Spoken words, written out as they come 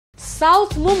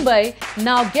South Mumbai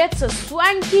now gets a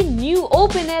swanky new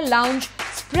open-air lounge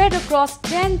spread across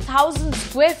 10,000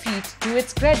 square feet to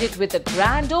its credit with a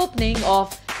grand opening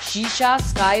of Sheesha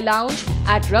Sky Lounge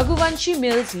at Raghuvanshi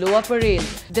Mills, Lower Parel.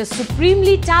 The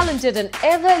supremely talented and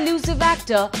ever-elusive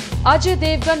actor Ajay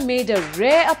Devgn made a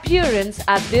rare appearance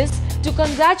at this to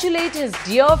congratulate his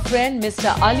dear friend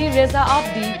Mr. Reza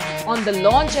Abdi on the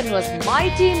launch and was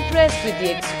mighty impressed with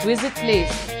the exquisite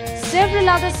place. Several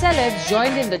other celebs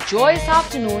joined in the joyous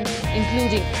afternoon,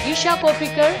 including Isha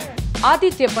Koppikar,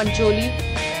 Aditya Pancholi,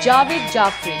 Javed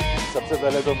Jaffery. सबसे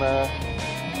पहले तो मैं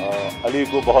अली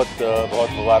को बहुत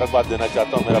मुबारकबाद देना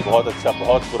चाहता हूँ। मेरा बहुत अच्छा,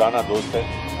 बहुत पुराना दोस्त है।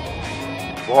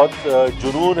 बहुत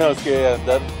जुनून है उसके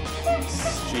अंदर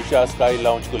शीशा स्काई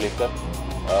लाउंज को लेकर।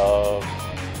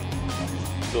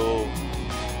 तो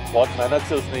बहुत मेहनत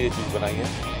से उसने ये चीज़ बनाई है।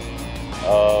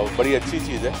 बड़ी अच्छी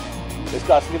चीज़ है।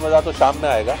 इसका असली मज़ा तो शाम में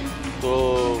आएगा। तो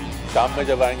शाम में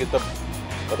जब आएंगे तब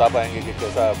बता पाएंगे कि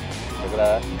कैसा लग रहा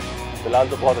है। फिलहाल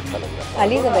तो बहुत अच्छा लग रहा है।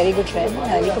 Ali is a very good friend.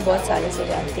 Ali को बहुत सालों से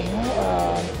जानती हूँ।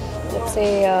 जब से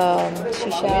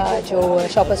शीशा जो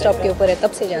शॉपर स्टॉप के ऊपर है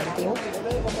तब से जानती हूँ।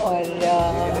 और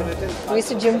we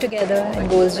used to gym together in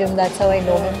Gold's Gym, that's how I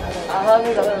know him.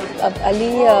 अब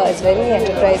Ali is very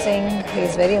enterprising, he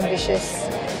is very ambitious.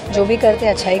 जो भी करते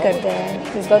हैं अच्छा ही करते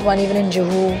हैं। He is got one even in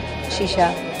Juhu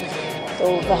शीशा,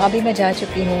 तो वहाँ भी मैं जा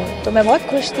चुकी हूँ। तो मैं बहुत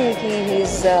खुश थी कि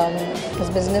his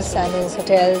business and his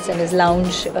hotels and his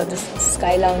lounge, this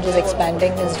Sky Lounge is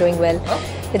expanding, is doing well.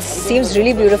 It seems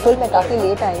really beautiful. मैं काफ़ी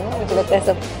लेट आई हूँ, मुझे लगता है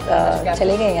सब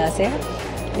चले गए यहाँ से,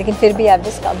 लेकिन फिर भी I've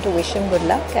just come to wish him good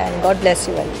luck and God bless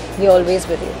you all. We always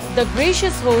with you. The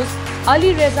gracious host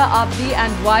Ali Reza Abdi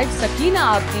and wife Sakina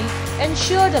Abdi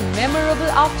ensured a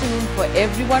memorable afternoon for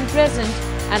everyone present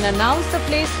and announced the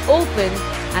place open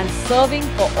and serving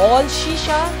for all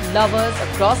Shisha lovers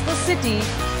across the city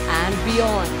and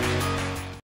beyond.